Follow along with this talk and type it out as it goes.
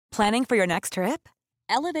Planning for your next trip?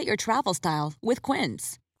 Elevate your travel style with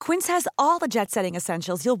Quince. Quince has all the jet-setting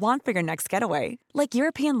essentials you'll want for your next getaway, like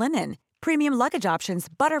European linen, premium luggage options,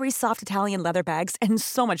 buttery soft Italian leather bags, and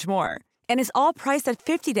so much more. And is all priced at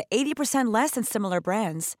 50 to 80% less than similar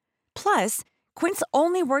brands. Plus, Quince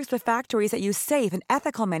only works with factories that use safe and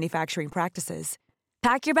ethical manufacturing practices.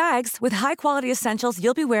 Pack your bags with high-quality essentials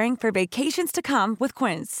you'll be wearing for vacations to come with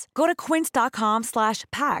Quince. Go to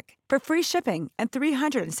quince.com/pack for free shipping and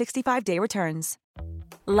 365-day returns.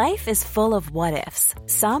 Life is full of what-ifs.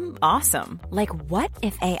 Some awesome, like what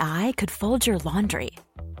if AI could fold your laundry?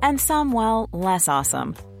 And some, well, less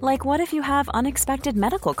awesome, like what if you have unexpected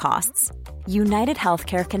medical costs? United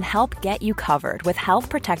Healthcare can help get you covered with Health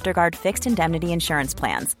Protector Guard fixed indemnity insurance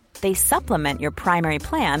plans. They supplement your primary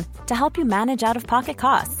plan to help you manage out-of-pocket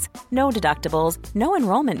costs. No deductibles, no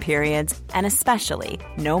enrollment periods, and especially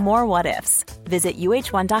no more what-ifs. Visit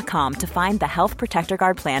uh1.com to find the Health Protector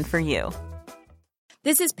Guard plan for you.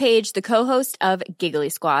 This is Paige, the co-host of Giggly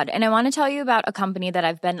Squad, and I want to tell you about a company that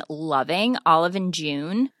I've been loving, Olive &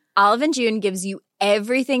 June. Olive & June gives you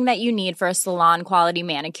everything that you need for a salon-quality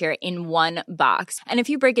manicure in one box. And if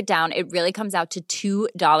you break it down, it really comes out to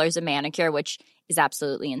 $2 a manicure, which is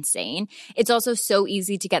absolutely insane. It's also so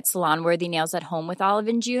easy to get salon-worthy nails at home with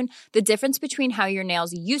Olive & June. The difference between how your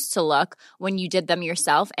nails used to look when you did them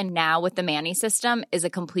yourself and now with the Mani system is a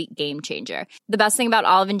complete game changer. The best thing about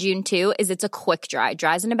Olive & June, too, is it's a quick dry.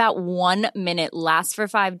 Dries in about 1 minute, lasts for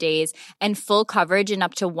 5 days, and full coverage in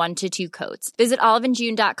up to 1 to 2 coats. Visit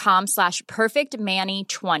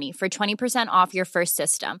oliveandjune.com/perfectmani20 for 20% off your first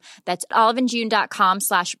system. That's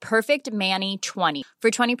oliveandjune.com/perfectmani20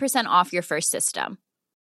 for 20% off your first system.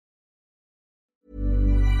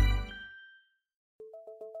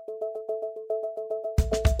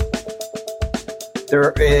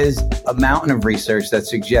 There is a mountain of research that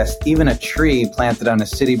suggests even a tree planted on a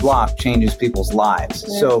city block changes people's lives.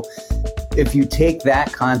 Yeah. So if you take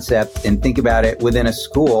that concept and think about it within a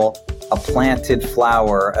school, a planted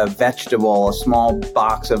flower, a vegetable, a small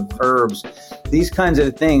box of herbs, these kinds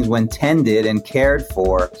of things, when tended and cared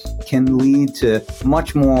for, can lead to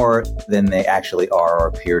much more than they actually are or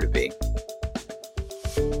appear to be.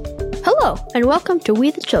 Hello, and welcome to We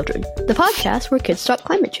the Children, the podcast where kids talk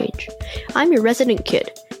climate change. I'm your resident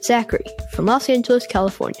kid, Zachary, from Los Angeles,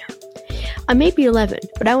 California. I may be 11,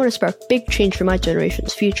 but I want to spark big change for my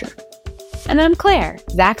generation's future. And I'm Claire,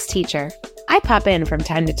 Zach's teacher. I pop in from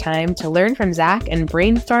time to time to learn from Zach and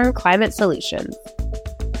brainstorm climate solutions.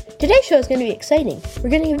 Today's show is going to be exciting. We're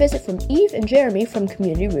getting a visit from Eve and Jeremy from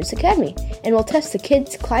Community Roots Academy, and we'll test the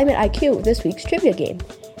kids' climate IQ with this week's trivia game.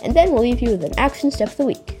 And then we'll leave you with an action step of the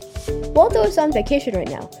week. Waldo is on vacation right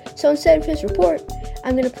now, so instead of his report,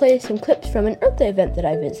 I'm going to play some clips from an Earth Day event that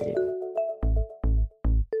I visited.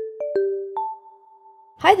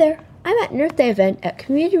 Hi there, I'm at an Earth Day event at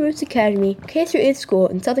Community Roots Academy K-8 school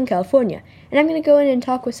in Southern California, and I'm going to go in and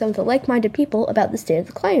talk with some of the like-minded people about the state of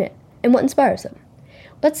the climate and what inspires them.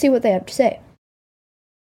 Let's see what they have to say.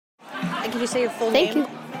 Can you say your full name? Thank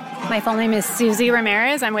you. My full name is Susie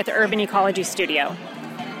Ramirez. I'm with Urban Ecology Studio.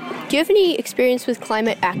 Do you have any experience with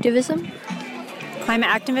climate activism? Climate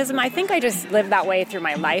activism, I think I just live that way through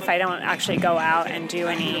my life. I don't actually go out and do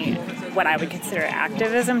any what I would consider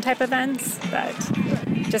activism type events, but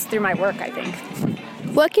just through my work, I think.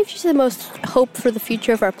 What gives you the most hope for the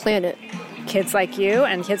future of our planet? Kids like you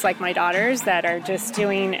and kids like my daughters that are just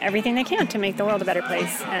doing everything they can to make the world a better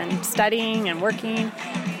place and studying and working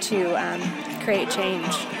to create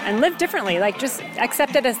change and live differently. Like, just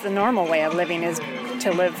accept it as the normal way of living is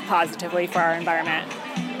to live positively for our environment.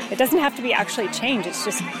 It doesn't have to be actually change. It's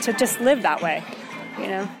just to just live that way, you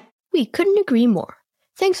know? We couldn't agree more.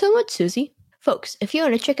 Thanks so much, Susie. Folks, if you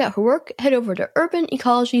want to check out her work, head over to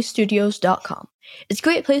urbanecologystudios.com. It's a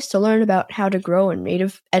great place to learn about how to grow a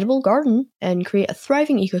native edible garden and create a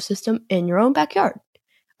thriving ecosystem in your own backyard.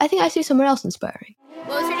 I think I see someone else inspiring.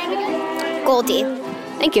 What was your name again? Goldie.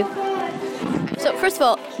 Thank you. So, first of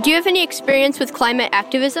all, do you have any experience with climate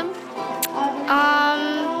activism?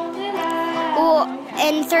 Well,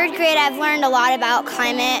 in third grade, I've learned a lot about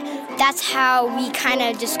climate. That's how we kind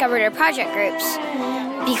of discovered our project groups.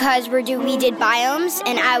 Because we did biomes,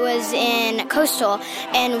 and I was in coastal,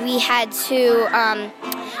 and we had to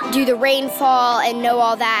do the rainfall and know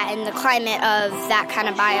all that and the climate of that kind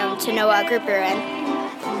of biome to know what group you're in.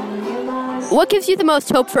 What gives you the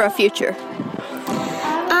most hope for our future?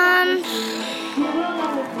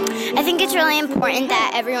 I think it's really important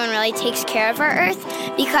that everyone really takes care of our Earth,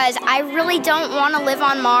 because I really don't want to live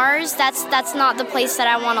on Mars. That's not the place that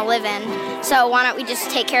I want to live in. So why don't we just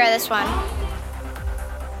take care of this one?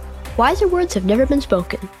 Wiser words have never been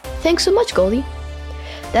spoken. Thanks so much, Goldie.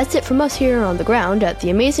 That's it from us here on the ground at the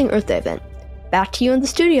Amazing Earth Day event. Back to you in the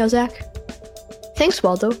studio, Zach. Thanks,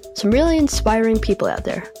 Waldo. Some really inspiring people out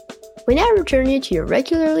there. We now return you to your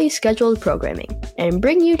regularly scheduled programming and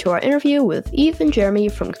bring you to our interview with Eve and Jeremy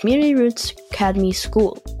from Community Roots Academy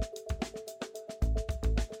School.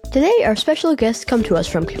 Today, our special guests come to us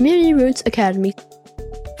from Community Roots Academy.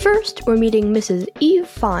 First, we're meeting Mrs. Eve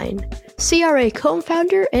Fine, CRA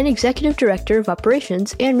co-founder and executive director of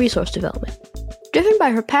operations and resource development. Driven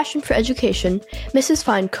by her passion for education, Mrs.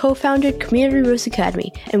 Fine co-founded Community Roots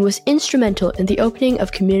Academy and was instrumental in the opening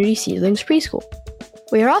of Community Seedlings Preschool.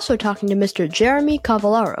 We are also talking to Mr. Jeremy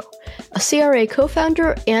Cavallaro, a CRA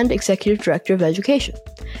co-founder and executive director of education.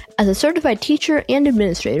 As a certified teacher and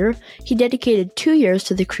administrator, he dedicated 2 years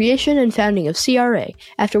to the creation and founding of CRA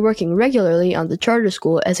after working regularly on the charter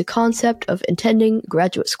school as a concept of attending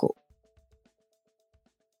graduate school.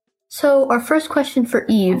 So our first question for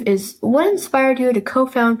Eve is, what inspired you to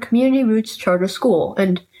co-found Community Roots Charter School,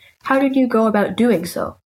 and how did you go about doing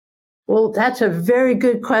so? Well, that's a very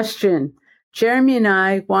good question. Jeremy and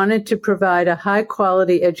I wanted to provide a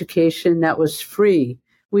high-quality education that was free.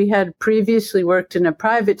 We had previously worked in a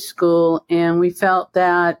private school, and we felt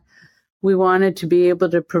that we wanted to be able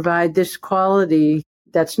to provide this quality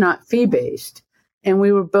that's not fee-based. And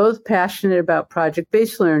we were both passionate about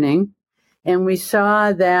project-based learning, and we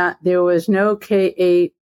saw that there was no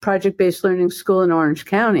K-8 project-based learning school in Orange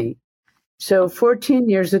County. So 14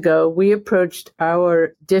 years ago, we approached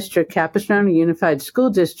our district, Capistrano Unified School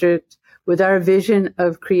District, with our vision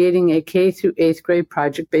of creating a K through 8th grade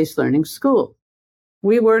project-based learning school.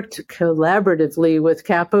 We worked collaboratively with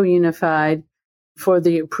Capo Unified for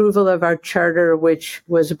the approval of our charter, which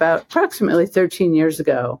was about approximately 13 years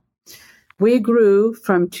ago. We grew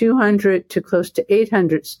from 200 to close to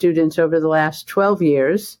 800 students over the last 12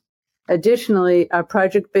 years. Additionally, our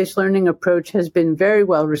project-based learning approach has been very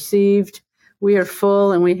well received. We are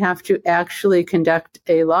full, and we have to actually conduct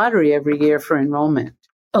a lottery every year for enrollment.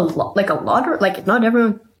 Like a lottery? Like not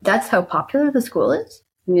everyone, that's how popular the school is?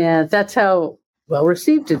 Yeah, that's how well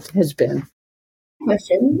received it has been.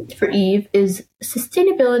 Question for Eve is,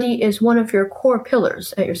 sustainability is one of your core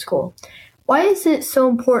pillars at your school. Why is it so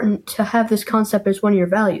important to have this concept as one of your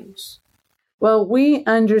values? Well, we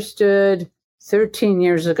understood 13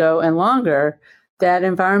 years ago and longer that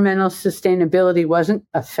environmental sustainability wasn't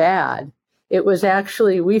a fad. It was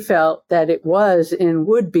actually, we felt that it was and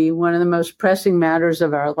would be one of the most pressing matters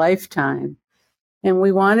of our lifetime. And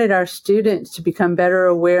we wanted our students to become better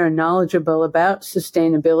aware and knowledgeable about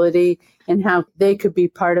sustainability and how they could be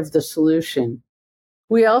part of the solution.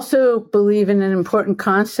 We also believe in an important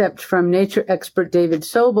concept from nature expert David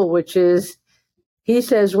Sobel, which is, he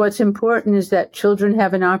says, what's important is that children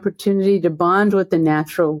have an opportunity to bond with the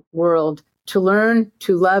natural world, to learn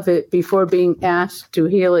to love it before being asked to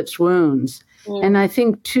heal its wounds. And I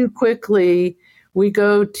think too quickly we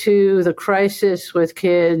go to the crisis with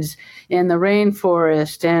kids in the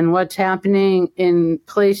rainforest and what's happening in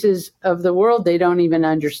places of the world they don't even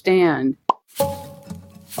understand.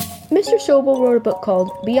 Mr. Sobel wrote a book called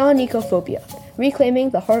Beyond Ecophobia, Reclaiming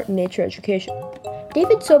the Heart in Nature Education.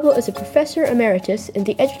 David Sobel is a professor emeritus in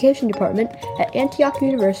the education department at Antioch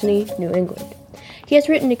University, New England. He has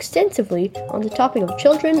written extensively on the topic of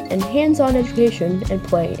children and hands-on education and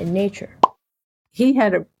play in nature. He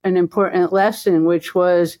had an important lesson, which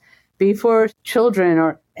was before children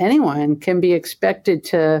or anyone can be expected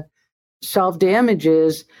to solve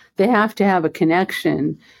damages, they have to have a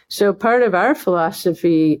connection. So part of our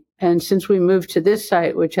philosophy, and since we moved to this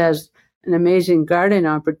site, which has an amazing garden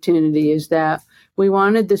opportunity, is that we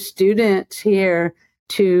wanted the students here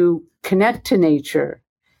to connect to nature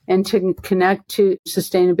and to connect to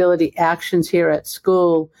sustainability actions here at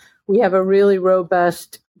school. We have a really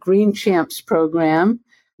robust Green Champs program.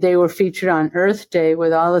 They were featured on Earth Day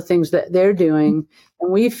with all the things that they're doing.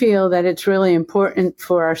 And we feel that it's really important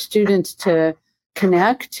for our students to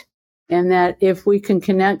connect, and that if we can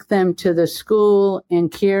connect them to the school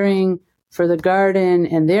and caring for the garden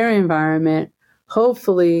and their environment,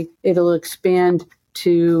 hopefully it'll expand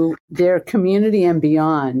to their community and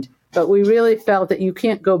beyond. But we really felt that you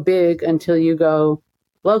can't go big until you go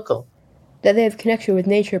local. That they have connection with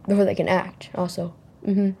nature before they can act, also.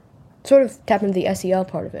 Sort of tap into the SEL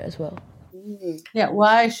part of it as well. Yeah,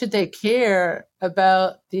 why should they care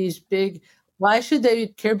about these big, why should they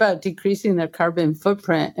care about decreasing their carbon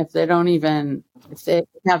footprint if they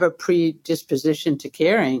have a predisposition to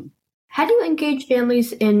caring? How do you engage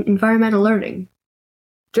families in environmental learning?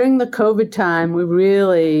 During the COVID time, we were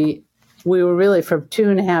really for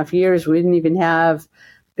 2.5 years, we didn't even have,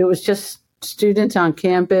 it was just students on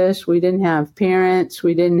campus. We didn't have parents.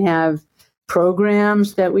 We didn't have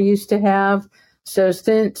programs that we used to have. So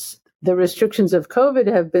since the restrictions of COVID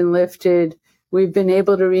have been lifted, we've been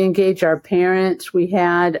able to re-engage our parents. We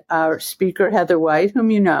had our speaker, Heather White,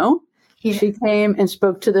 whom you know. Yeah. She came and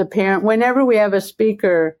spoke to the parent. Whenever we have a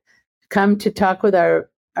speaker come to talk with our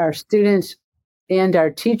students and our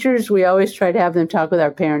teachers, we always try to have them talk with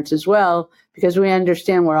our parents as well, because we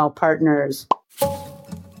understand we're all partners.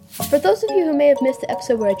 For those of you who may have missed the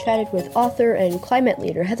episode where I chatted with author and climate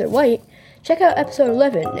leader Heather White, check out episode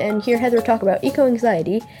 11 and hear Heather talk about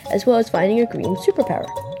eco-anxiety as well as finding a green superpower.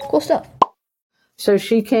 Cool stuff. So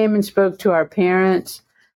she came and spoke to our parents.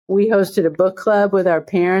 We hosted a book club with our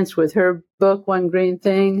parents with her book, One Green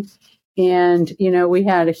Thing. And, we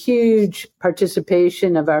had a huge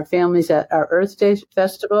participation of our families at our Earth Day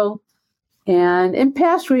Festival. And in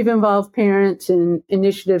past, we've involved parents in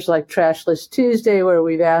initiatives like Trashless Tuesday, where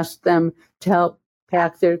we've asked them to help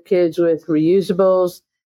pack their kids with reusables.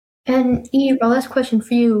 And Eve, our last question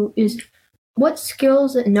for you is, what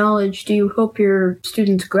skills and knowledge do you hope your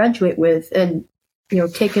students graduate with and,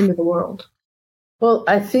 take into the world? Well,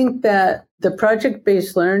 I think that the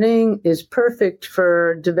project-based learning is perfect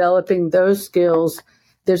for developing those skills.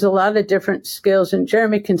 There's a lot of different skills, and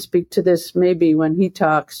Jeremy can speak to this maybe when he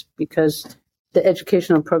talks, because the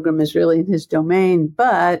educational program is really in his domain.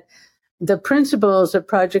 But the principles of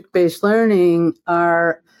project-based learning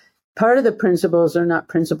are part of the principles, or not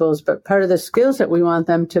principles, but part of the skills that we want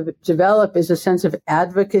them to develop is a sense of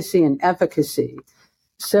advocacy and efficacy.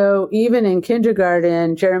 So even in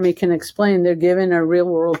kindergarten, Jeremy can explain, they're given a real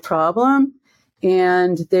world problem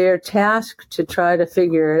and they're tasked to try to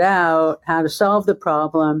figure it out, how to solve the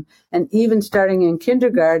problem. And even starting in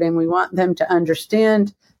kindergarten, we want them to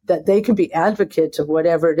understand that they can be advocates of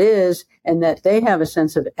whatever it is and that they have a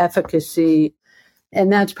sense of efficacy.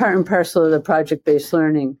 And that's part and parcel of the project-based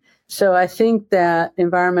learning. So I think that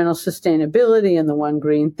environmental sustainability and the One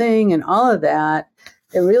Green Thing and all of that,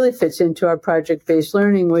 it really fits into our project-based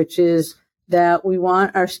learning, which is that we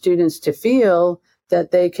want our students to feel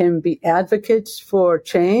that they can be advocates for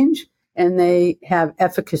change and they have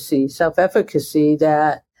efficacy, self-efficacy,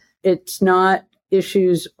 that it's not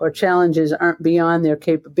issues or challenges aren't beyond their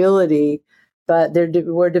capability, but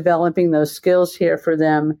we're developing those skills here for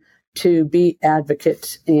them to be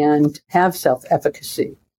advocates and have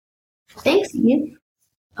self-efficacy. Thanks, Eve.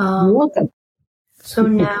 You're welcome. So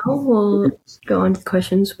now we'll go on to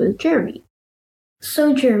questions with Jeremy.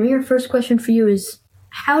 So Jeremy, our first question for you is,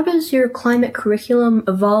 how does your climate curriculum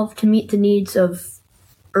evolve to meet the needs of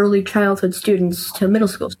early childhood students to middle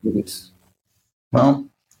school students? Well,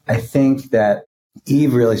 I think that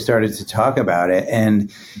Eve really started to talk about it,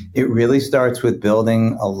 and it really starts with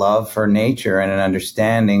building a love for nature and an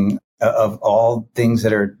understanding of all things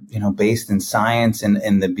that are, based in science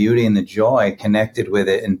and the beauty and the joy connected with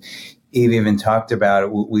it. And Eve even talked about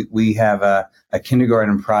it. We have a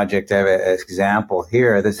kindergarten project. I have an example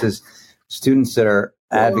here. This is students that are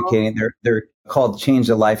advocating. They're called Change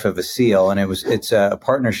the Life of a Seal. And it's a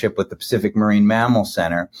partnership with the Pacific Marine Mammal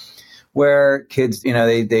Center, where kids,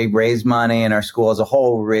 they raise money, and our school as a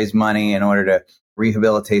whole raise money in order to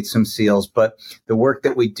rehabilitate some seals. But the work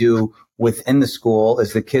that we do within the school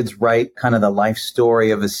is the kids write kind of the life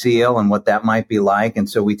story of a seal and what that might be like. And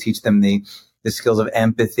so we teach them the skills of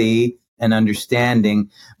empathy and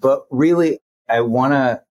understanding. But really, I want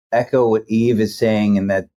to echo what Eve is saying,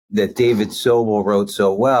 and that David Sobel wrote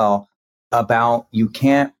so well about, you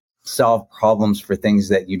can't solve problems for things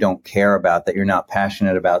that you don't care about, that you're not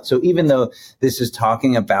passionate about. So even though this is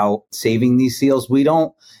talking about saving these seals, we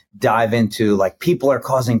don't dive into like, people are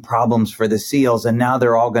causing problems for the seals and now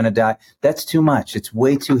they're all going to die. That's too much. It's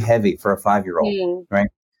way too heavy for a 5-year-old, right?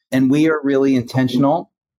 And we are really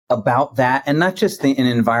intentional about that, and not just in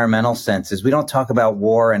environmental senses. We don't talk about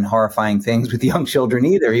war and horrifying things with young children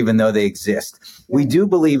either, even though they exist. We do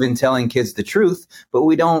believe in telling kids the truth, but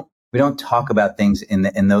we don't talk about things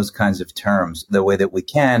in those kinds of terms, the way that we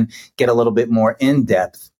can get a little bit more in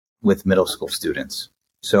depth with middle school students.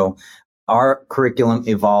 So our curriculum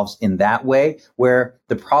evolves in that way, where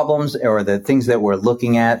the problems or the things that we're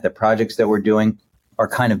looking at, the projects that we're doing, are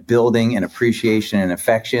kind of building an appreciation and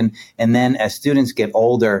affection. And then as students get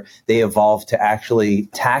older, they evolve to actually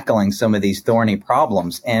tackling some of these thorny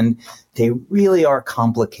problems. And they really are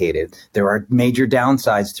complicated. There are major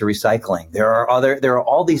downsides to recycling. There are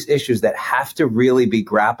all these issues that have to really be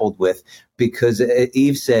grappled with, because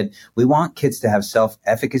Eve said, we want kids to have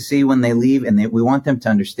self-efficacy when they leave, and we want them to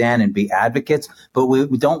understand and be advocates, but we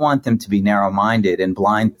don't want them to be narrow-minded and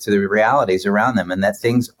blind to the realities around them, and that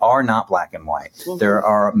things are not black and white. Mm-hmm. There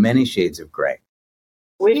are many shades of gray.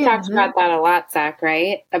 We've talked about that a lot, Zach,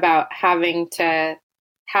 right? About having to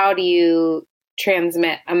how do you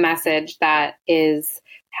transmit a message that is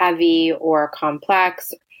heavy or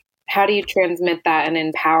complex? How do you transmit that and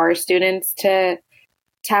empower students to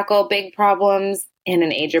tackle big problems in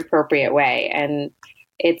an age-appropriate way? And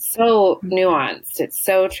it's so nuanced. It's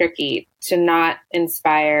so tricky to not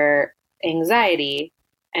inspire anxiety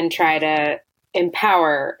and try to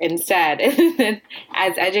empower instead.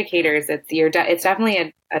 As educators, it's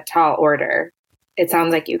definitely a tall order. It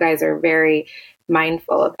sounds like you guys are very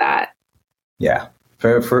mindful of that. Yeah,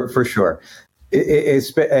 for sure.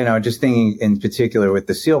 It's, just thinking in particular with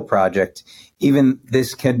the SEAL project, even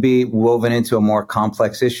this can be woven into a more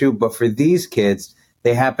complex issue. But for these kids,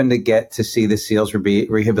 they happen to get to see the SEALs be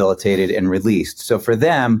rehabilitated and released. So for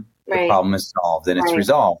them, the problem is solved and it's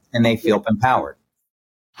resolved and they feel empowered.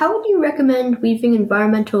 How would you recommend weaving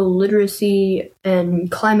environmental literacy and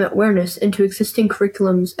climate awareness into existing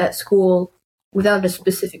curriculums at school without a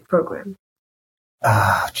specific program?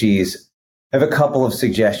 Geez. I have a couple of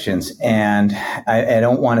suggestions, and I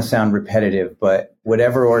don't want to sound repetitive, but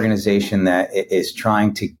whatever organization that is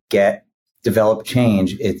trying to develop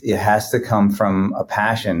change, it has to come from a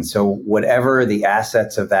passion. So whatever the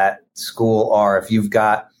assets of that school are, if you've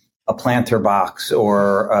got a planter box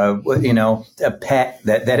or a pet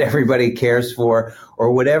that everybody cares for,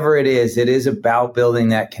 or whatever it is about building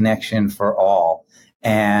that connection for all,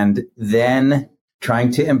 and then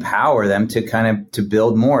trying to empower them to to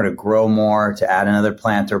build more, to grow more, to add another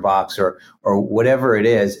planter box or whatever it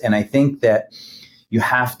is. And I think that you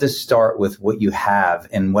have to start with what you have,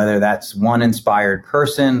 and whether that's one inspired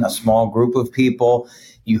person, a small group of people,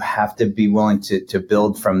 you have to be willing to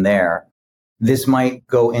build from there. This might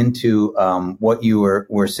go into what you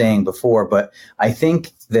were saying before, but I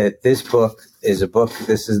think that this book is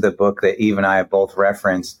this is the book that Eve and I have both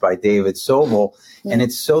referenced by David Sobel, and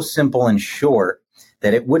it's so simple and short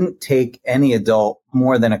that it wouldn't take any adult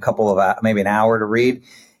more than maybe an hour to read.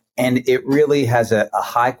 And it really has a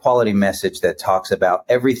high quality message that talks about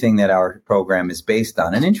everything that our program is based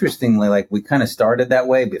on. And interestingly, we kind of started that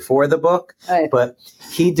way before the book, but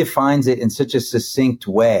he defines it in such a succinct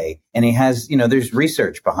way. And he has, there's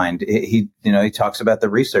research behind it. He talks about the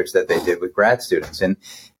research that they did with grad students. And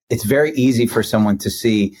it's very easy for someone to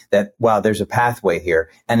see that, wow, there's a pathway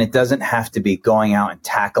here. And it doesn't have to be going out and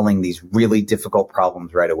tackling these really difficult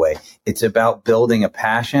problems right away. It's about building a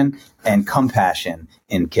passion and compassion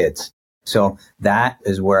in kids. So that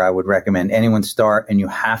is where I would recommend anyone start. And you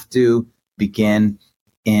have to begin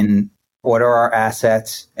in what are our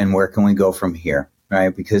assets and where can we go from here,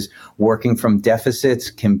 right? Because working from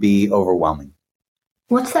deficits can be overwhelming.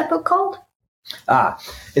 What's that book called?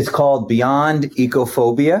 It's called Beyond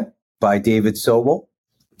Ecophobia by David Sobel.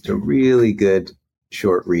 It's a really good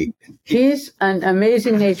short read. He's an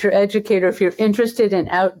amazing nature educator. If you're interested in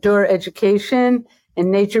outdoor education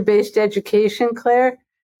and nature-based education, Claire,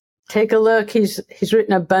 take a look. He's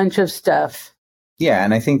written a bunch of stuff. Yeah,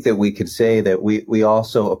 and I think that we could say that we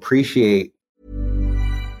also appreciate.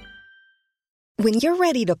 When you're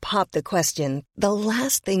ready to pop the question, the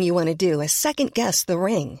last thing you want to do is second-guess the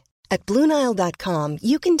ring. At BlueNile.com,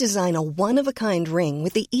 you can design a one-of-a-kind ring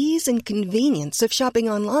with the ease and convenience of shopping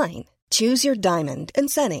online. Choose your diamond and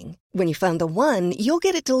setting. When you find the one, you'll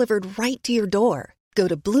get it delivered right to your door. Go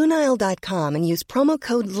to BlueNile.com and use promo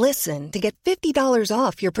code LISTEN to get $50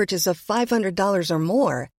 off your purchase of $500 or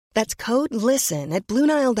more. That's code LISTEN at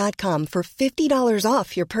BlueNile.com for $50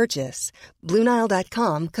 off your purchase.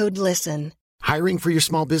 BlueNile.com, code LISTEN. Hiring for your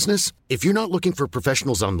small business? If you're not looking for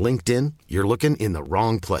professionals on LinkedIn, you're looking in the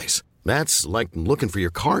wrong place. That's like looking for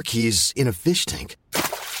your car keys in a fish tank.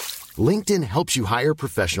 LinkedIn helps you hire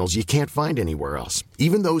professionals you can't find anywhere else,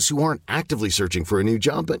 even those who aren't actively searching for a new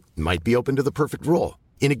job but might be open to the perfect role.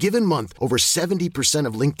 In a given month, over 70%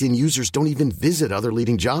 of LinkedIn users don't even visit other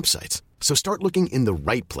leading job sites. So start looking in the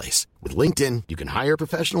right place. With LinkedIn, you can hire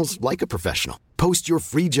professionals like a professional. Post your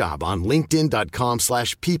free job on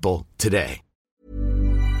linkedin.com/people today.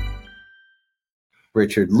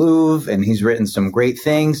 Richard Louv, and he's written some great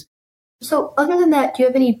things. So other than that, do you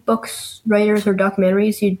have any books, writers, or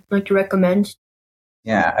documentaries you'd like to recommend?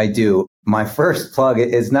 Yeah, I do. My first plug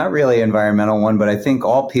is not really an environmental one, but I think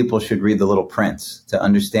all people should read The Little Prince to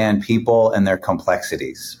understand people and their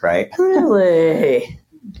complexities, right? Really?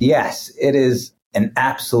 Yes, it is an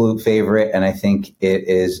absolute favorite, and I think it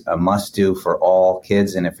is a must-do for all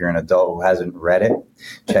kids. And if you're an adult who hasn't read it,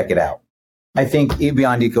 check it out. I think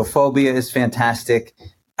Beyond Ecophobia is fantastic.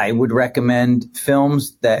 I would recommend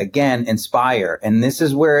films that, again, inspire. And this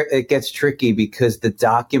is where it gets tricky because the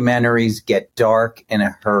documentaries get dark in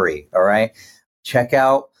a hurry, all right? Check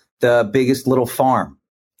out The Biggest Little Farm.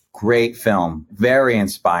 great film, very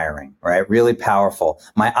inspiring, right? Really powerful.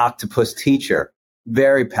 My Octopus Teacher,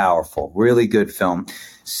 very powerful, really good film.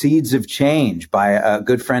 Seeds of Change by a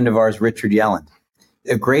good friend of ours, Richard Yellen.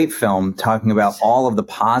 A great film talking about all of the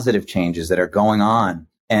positive changes that are going on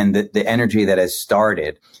and the energy that has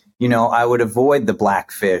started. You know, I would avoid the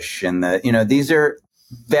blackfish and these are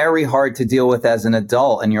very hard to deal with as an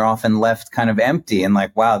adult, and you're often left kind of empty and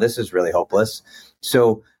like, wow, this is really hopeless.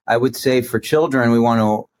 So I would say for children, we want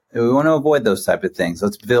to avoid those type of things.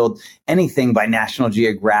 Let's build anything by National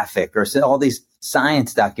Geographic or all these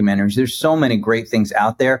science documentaries. There's so many great things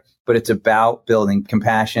out there, but it's about building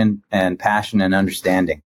compassion and passion and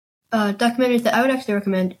understanding. Documentaries that I would actually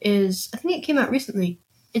recommend is, I think it came out recently.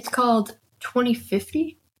 It's called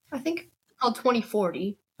 2050, I think. It's called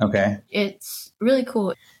 2040. Okay. It's really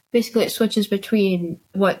cool. Basically, it switches between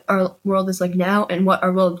what our world is like now and what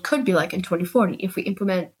our world could be like in 2040 if we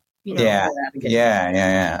implement,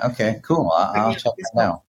 Yeah. Okay, cool. I'll check that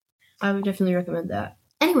out. I would definitely recommend that.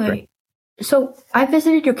 Anyway, great. So I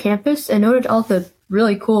visited your campus and noted all the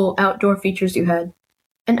really cool outdoor features you had.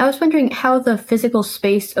 And I was wondering how the physical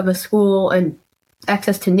space of a school and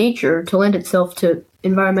access to nature to lend itself to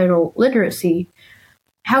environmental literacy,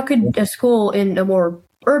 how could a school in a more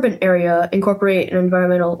urban area incorporate an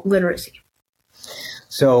environmental literacy?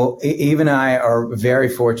 So Eve and I are very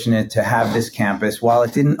fortunate to have this campus. While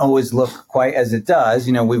it didn't always look quite as it does,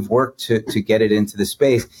 we've worked to get it into the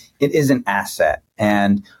space. It is an asset.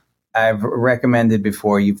 And I've recommended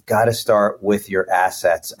before, you've got to start with your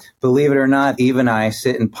assets. Believe it or not, Eve and I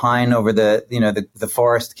sit and pine over the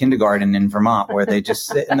forest kindergarten in Vermont, where they just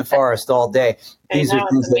sit in the forest all day. These are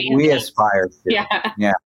things that we aspire to.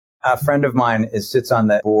 Yeah. A friend of mine sits on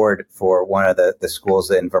the board for one of the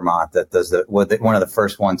schools in Vermont that does one of the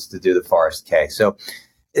first ones to do the Forest K. So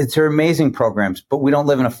it's amazing programs, but we don't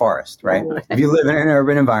live in a forest, right? If you live in an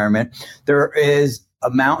urban environment, there is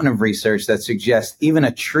a mountain of research that suggests even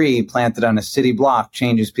a tree planted on a city block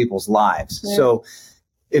changes people's lives. Yeah. So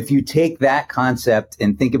if you take that concept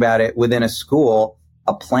and think about it within a school,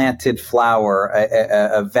 a planted flower,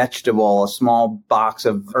 a vegetable, a small box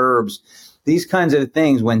of herbs, these kinds of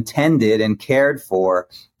things, when tended and cared for,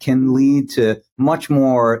 can lead to much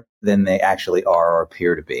more than they actually are or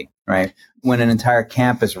appear to be, right? When an entire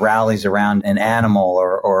campus rallies around an animal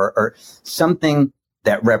or something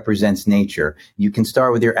that represents nature, you can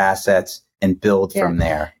start with your assets and build from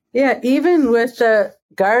there. Yeah, even with the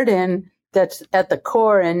garden that's at the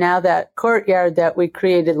core, and now that courtyard that we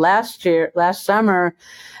created last summer,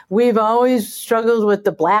 we've always struggled with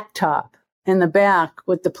the blacktop in the back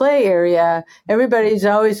with the play area. Everybody's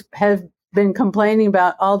always have been complaining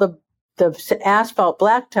about all the asphalt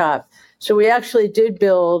blacktop. So we actually did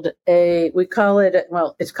build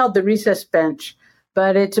it's called the recess bench,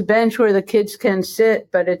 but it's a bench where the kids can sit,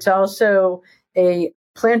 but it's also a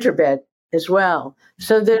planter bed as well.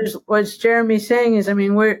 So there's what Jeremy's saying is,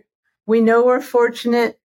 we know we're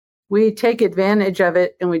fortunate. We take advantage of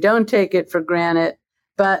it and we don't take it for granted.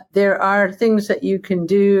 But there are things that you can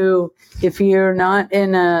do if you're not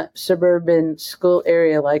in a suburban school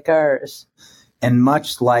area like ours. And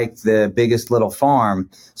much like the Biggest Little Farm,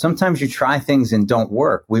 sometimes you try things and don't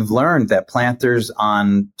work. We've learned that planters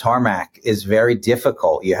on tarmac is very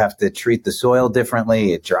difficult. You have to treat the soil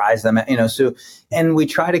differently. It dries them, and we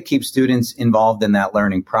try to keep students involved in that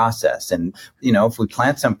learning process. And, if we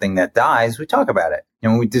plant something that dies, we talk about it.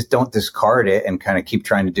 We just don't discard it and kind of keep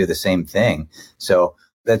trying to do the same thing. So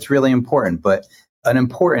that's really important. But an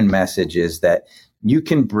important message is that you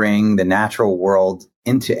can bring the natural world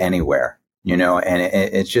into anywhere. And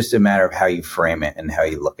it's just a matter of how you frame it and how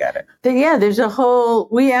you look at it. Yeah,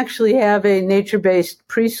 we actually have a nature-based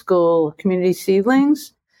preschool, Community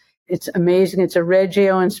Seedlings. It's amazing. It's a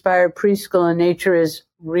Reggio-inspired preschool, and nature is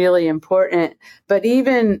really important. But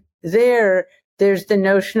even there's the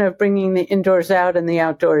notion of bringing the indoors out and the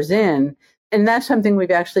outdoors in. And that's something we've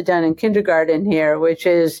actually done in kindergarten here, which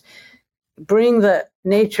is bring the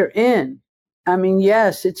nature in.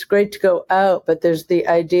 Yes, it's great to go out, but there's the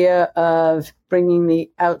idea of bringing the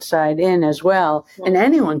outside in as well. And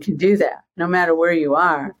anyone can do that, no matter where you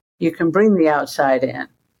are. You can bring the outside in.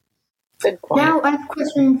 Good point. Now, I have a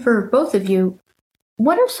question for both of you.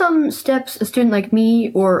 What are some steps a student like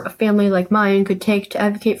me or a family like mine could take to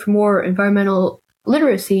advocate for more environmental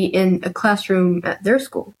literacy in a classroom at their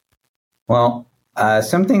school? Well,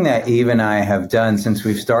 something that Eve and I have done since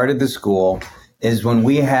we've started the school is when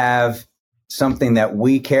we have something that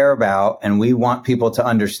we care about and we want people to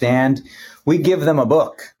understand, we give them a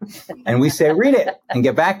book and we say, read it and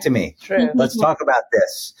get back to me. True. Let's talk about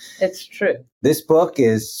this. It's true. This book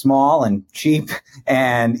is small and cheap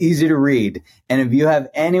and easy to read. And if you have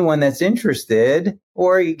anyone that's interested,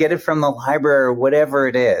 or you get it from the library or whatever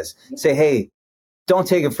it is, say, hey, don't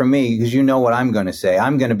take it from me because you know what I'm going to say.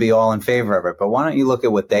 I'm going to be all in favor of it. But why don't you look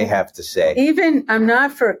at what they have to say? Even, I'm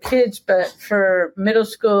not for kids, but for middle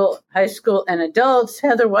school, high school, and adults,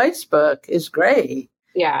 Heather White's book is great.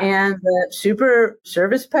 Yeah. And the Super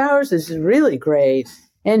Service Powers is really great.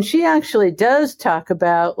 And she actually does talk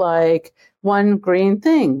about like one green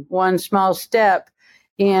thing, one small step.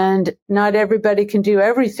 And not everybody can do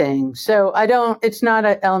everything. So it's not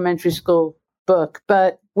an elementary school book,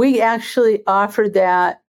 but we actually offered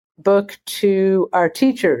that book to our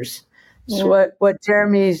teachers. Yeah. So what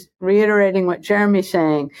Jeremy's reiterating, what Jeremy's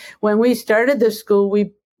saying. When we started the school,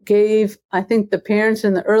 we gave, I think the parents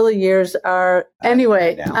in the early years are,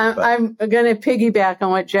 anyway, I'm going to piggyback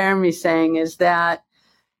on what Jeremy's saying is that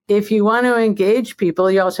if you want to engage people,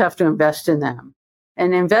 you also have to invest in them.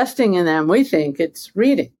 And investing in them, we think it's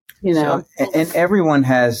reading, you know. So, and everyone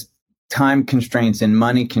has time constraints and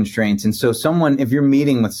money constraints. And so if you're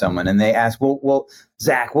meeting with someone and they ask, well,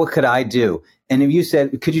 Zach, what could I do? And if you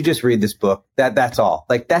said, could you just read this book? That's all.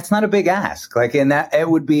 Like, that's not a big ask. Like, and that it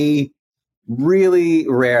would be really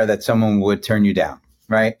rare that someone would turn you down,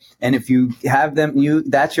 right? And if you have them,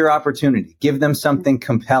 that's your opportunity. Give them something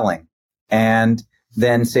compelling and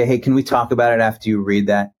then say, hey, can we talk about it after you read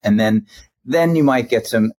that? And then you might get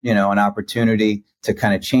some, an opportunity to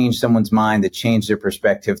kind of change someone's mind, to change their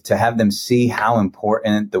perspective, to have them see how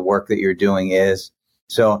important the work that you're doing is.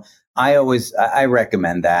 So I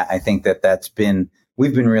recommend that. I think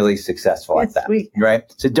we've been really successful at that, right?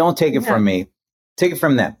 So don't take it from me. Take it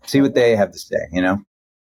from them. See what they have to say,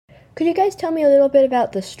 Could you guys tell me a little bit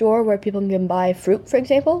about the store where people can buy fruit, for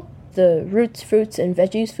example? The Roots Fruits and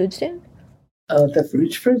Veggies food stand? Oh, the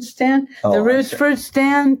Roots Fruit stand? The Roots Fruit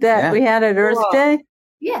stand that we had at Earth Day?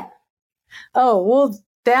 Yeah. Oh, well,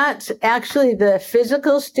 that's actually the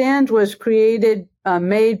physical stand was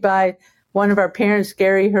made by one of our parents,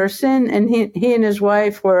 Gary Herson, and he and his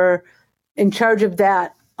wife were in charge of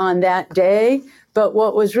that on that day. But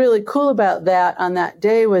what was really cool about that on that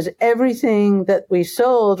day was everything that we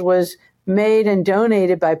sold was made and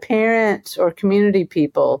donated by parents or community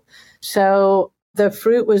people. So the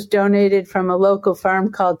fruit was donated from a local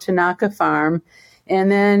farm called Tanaka Farm.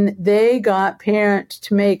 And then they got parents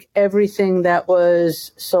to make everything that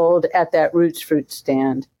was sold at that Roots Fruit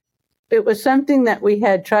stand. It was something that we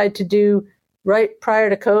had tried to do right prior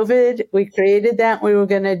to COVID. We created that. We were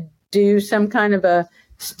going to do some kind of a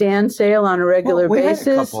stand sale on a regular basis.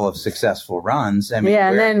 We had a couple of successful runs. And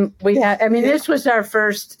then we had, this was our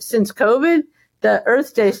first, since COVID, the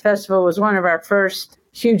Earth Days Festival was one of our first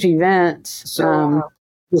huge events. So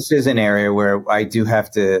this is an area where I do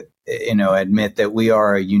have to, admit that we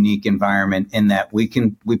are a unique environment in that we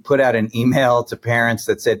put out an email to parents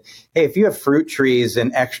that said, hey, if you have fruit trees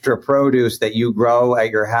and extra produce that you grow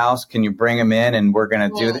at your house, can you bring them in? And we're going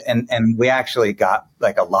to do that. And we actually got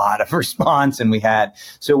like a lot of response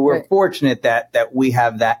so we're fortunate that we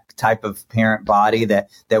have that type of parent body that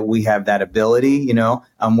we have that ability,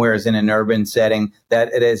 whereas in an urban setting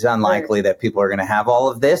that it is unlikely that people are going to have all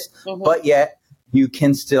of this, but yet you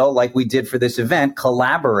can still, like we did for this event,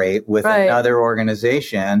 collaborate with another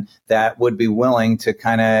organization that would be willing to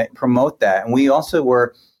kind of promote that. And we also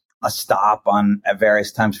were a stop at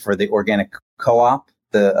various times for the organic co-op,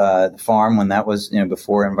 the farm when that was,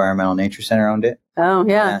 before Environmental Nature Center owned it. Oh,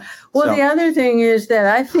 yeah. Well, the other thing is that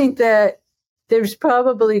I think that there's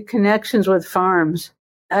probably connections with farms.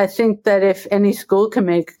 I think that if any school can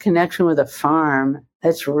make a connection with a farm,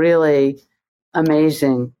 that's really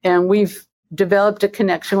amazing. And we've developed a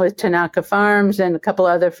connection with Tanaka Farms and a couple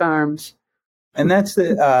other farms. And that's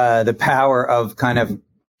the power of kind of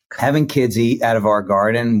having kids eat out of our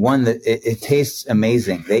garden. One, that it tastes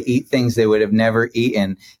amazing. They eat things they would have never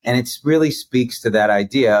eaten. And it really speaks to that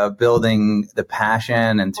idea of building the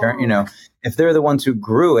passion and if they're the ones who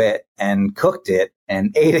grew it and cooked it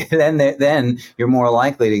and ate it, then you're more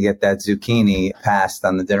likely to get that zucchini passed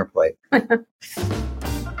on the dinner plate.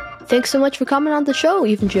 Thanks so much for coming on the show,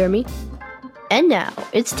 Eve and Jeremy. And now,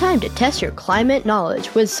 it's time to test your climate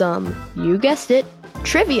knowledge with some, you guessed it,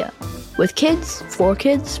 trivia. With kids, for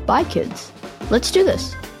kids, by kids. Let's do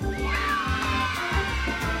this.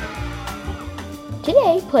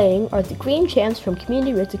 Today, playing are the Green Champs from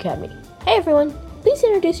Community Roots Academy. Hey everyone, please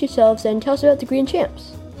introduce yourselves and tell us about the Green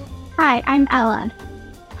Champs. Hi, I'm Ellen.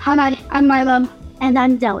 Hi, I'm Milo. And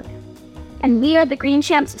I'm Dylan. And we are the Green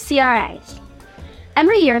Champs of CRAs.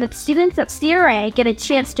 Every year, the students of CRA get a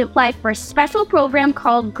chance to apply for a special program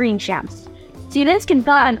called Green Champs. Students can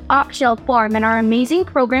fill out an optional form, and our amazing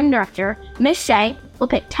program director, Ms. Shea, will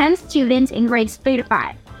pick 10 students in grades 3 to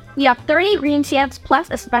 5. We have 30 Green Champs plus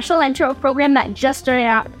a special intro program that just started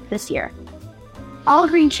out this year. All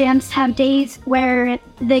Green Champs have days where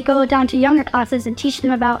they go down to younger classes and teach them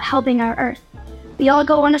about helping our Earth. We all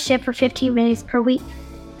go on a ship for 15 minutes per week.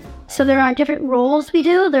 So there are different roles we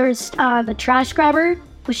do. There's the trash grabber,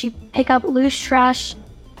 which you pick up loose trash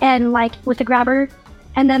and with the grabber.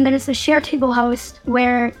 And then there's the share table host,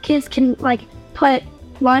 where kids can put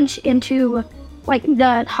lunch into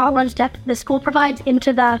the hot lunch that the school provides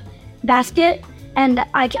into the basket,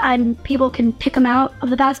 and people can pick them out of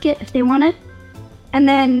the basket if they want it. And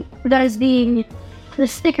then there's the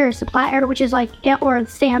sticker supplier, which is or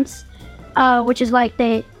stamps, which is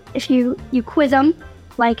if you quiz them,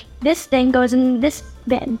 this thing goes in this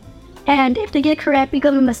bin, and if they get correct, we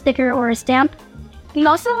give them a sticker or a stamp. We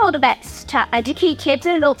also hold events to educate kids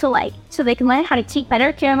and adults alike, so they can learn how to take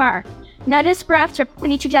better care of our Earth. That is perhaps for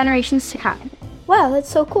future generations to come. Wow,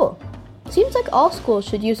 that's so cool. Seems like all schools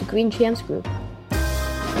should use a Green Champs group.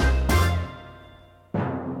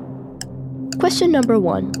 Question number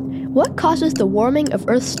 1. What causes the warming of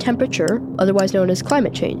Earth's temperature, otherwise known as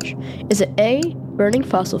climate change? Is it A, burning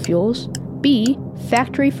fossil fuels, B,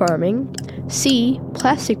 factory farming, C,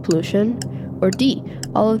 plastic pollution, or D,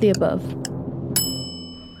 all of the above?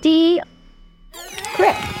 D.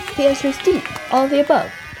 Correct. The answer is D, all of the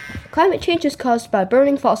above. Climate change is caused by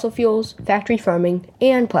burning fossil fuels, factory farming,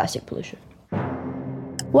 and plastic pollution.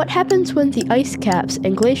 What happens when the ice caps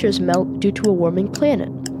and glaciers melt due to a warming planet?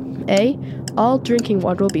 A, all drinking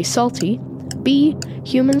water will be salty. B,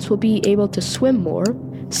 humans will be able to swim more.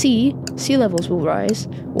 C, sea levels will rise.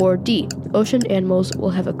 Or D, ocean animals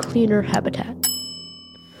will have a cleaner habitat.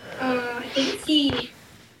 I think C.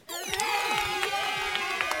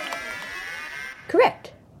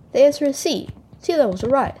 Correct. The answer is C. Sea levels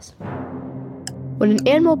will rise. When an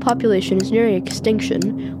animal population is nearing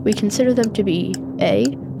extinction, we consider them to be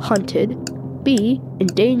A, hunted, B,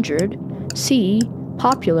 endangered, C,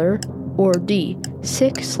 popular, or D,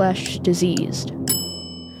 sick/diseased.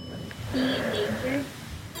 Endangered.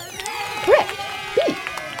 Correct. B.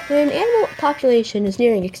 When an animal population is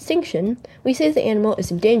nearing extinction, we say the animal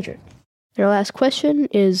is endangered. And our last question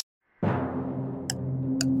is: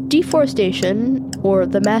 deforestation, or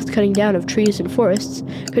the mass cutting down of trees and forests,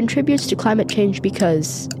 contributes to climate change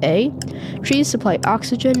because A, trees supply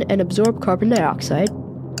oxygen and absorb carbon dioxide.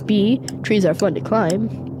 B, trees are fun to climb.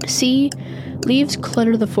 C, leaves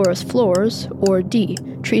clutter the forest floors. Or D,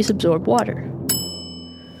 trees absorb water.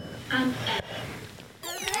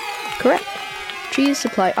 Correct. Trees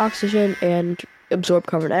supply oxygen and absorb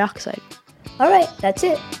carbon dioxide. Alright, that's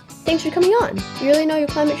it. Thanks for coming on. You really know your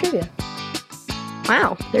climate trivia.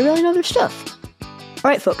 Wow, they really know their stuff.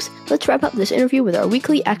 Alright folks, let's wrap up this interview with our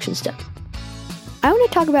weekly action step. I want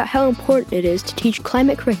to talk about how important it is to teach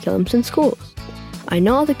climate curriculums in schools. I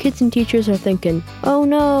know all the kids and teachers are thinking, oh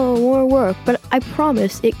no, more work, but I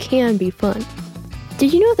promise it can be fun.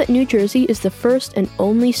 Did you know that New Jersey is the first and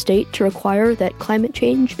only state to require that climate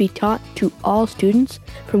change be taught to all students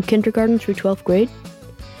from kindergarten through 12th grade?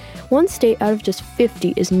 One state out of just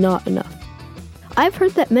 50 is not enough. I've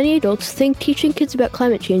heard that many adults think teaching kids about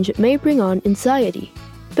climate change may bring on anxiety.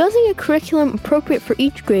 Building a curriculum appropriate for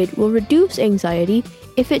each grade will reduce anxiety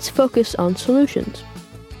if it's focused on solutions.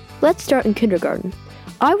 Let's start in kindergarten.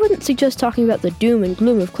 I wouldn't suggest talking about the doom and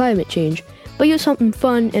gloom of climate change, but use something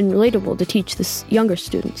fun and relatable to teach the younger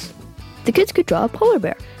students. The kids could draw a polar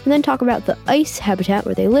bear, and then talk about the ice habitat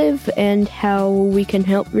where they live and how we can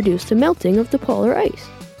help reduce the melting of the polar ice.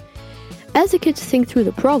 As the kids think through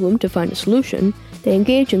the problem to find a solution, they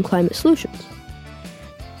engage in climate solutions.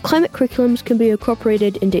 Climate curriculums can be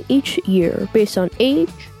incorporated into each year based on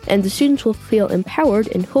age, and the students will feel empowered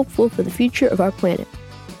and hopeful for the future of our planet.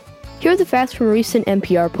 Here are the facts from a recent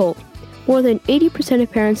NPR poll. More than 80%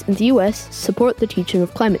 of parents in the US support the teaching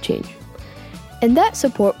of climate change. And that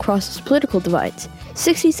support crosses political divides.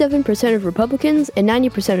 67% of Republicans and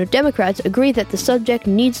 90% of Democrats agree that the subject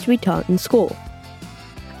needs to be taught in school.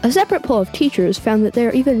 A separate poll of teachers found that they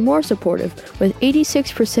are even more supportive, with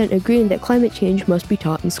 86% agreeing that climate change must be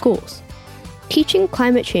taught in schools. Teaching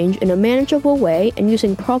climate change in a manageable way and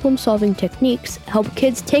using problem-solving techniques help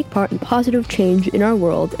kids take part in positive change in our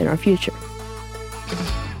world and our future.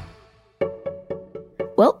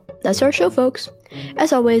 Well, that's our show, folks.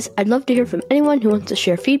 As always, I'd love to hear from anyone who wants to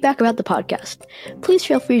share feedback about the podcast. Please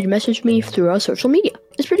feel free to message me through our social media.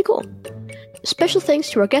 It's pretty cool. Special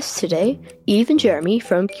thanks to our guests today, Eve and Jeremy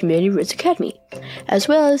from Community Roots Academy, as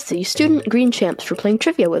well as the student Green Champs for playing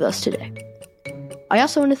trivia with us today. I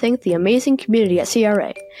also want to thank the amazing community at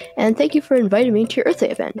CRA, and thank you for inviting me to your Earth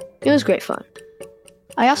Day event. It was great fun.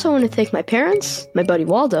 I also want to thank my parents, my buddy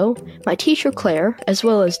Waldo, my teacher Claire, as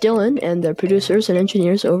well as Dylan and the producers and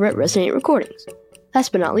engineers over at Resonate Recordings.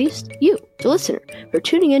 Last but not least, you, the listener, for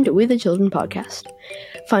tuning in to We the Children podcast.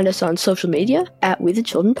 Find us on social media at We the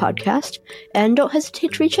Children podcast, and don't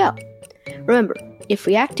hesitate to reach out. Remember, if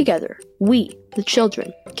we act together, we, the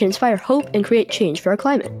children, can inspire hope and create change for our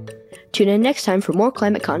climate. Tune in next time for more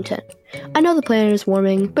climate content. I know the planet is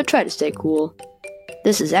warming, but try to stay cool.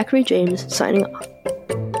 This is Zachary James signing off.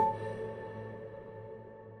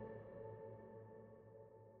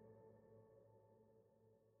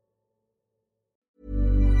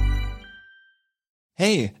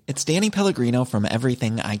 Hey, it's Danny Pellegrino from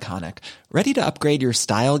Everything Iconic. Ready to upgrade your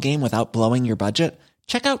style game without blowing your budget?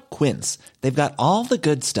 Check out Quince. They've got all the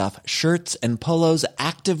good stuff, shirts and polos,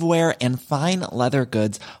 activewear, and fine leather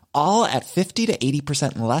goods, all at 50 to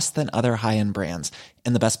 80% less than other high-end brands.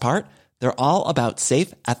 And the best part? They're all about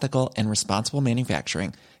safe, ethical, and responsible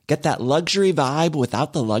manufacturing. Get that luxury vibe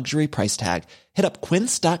without the luxury price tag. Hit up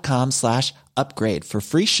quince.com/upgrade for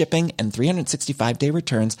free shipping and 365-day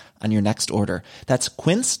returns on your next order. That's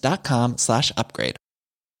quince.com/upgrade.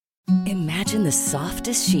 Imagine the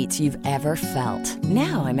softest sheets you've ever felt.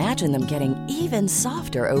 Now imagine them getting even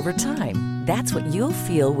softer over time. That's what you'll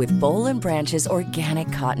feel with Boll & Branch's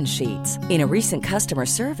organic cotton sheets. In a recent customer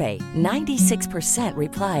survey, 96%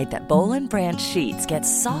 replied that Boll & Branch sheets get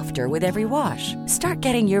softer with every wash. Start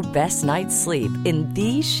getting your best night's sleep in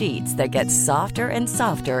these sheets that get softer and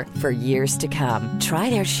softer for years to come. Try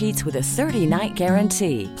their sheets with a 30-night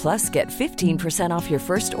guarantee. Plus, get 15% off your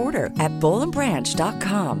first order at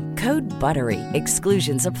bollandbranch.com. Code BUTTERY.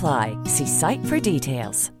 Exclusions apply. See site for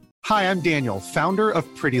details. Hi, I'm Daniel, founder of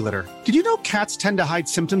Pretty Litter. Did you know cats tend to hide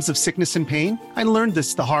symptoms of sickness and pain? I learned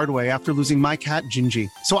this the hard way after losing my cat, Gingy.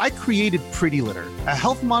 So I created Pretty Litter, a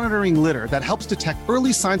health monitoring litter that helps detect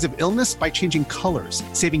early signs of illness by changing colors,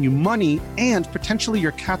 saving you money and potentially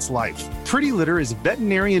your cat's life. Pretty Litter is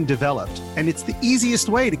veterinarian developed, and it's the easiest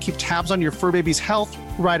way to keep tabs on your fur baby's health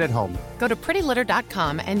right at home. Go to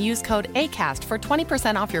prettylitter.com and use code ACAST for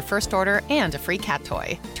 20% off your first order and a free cat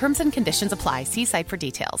toy. Terms and conditions apply. See site for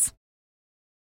details.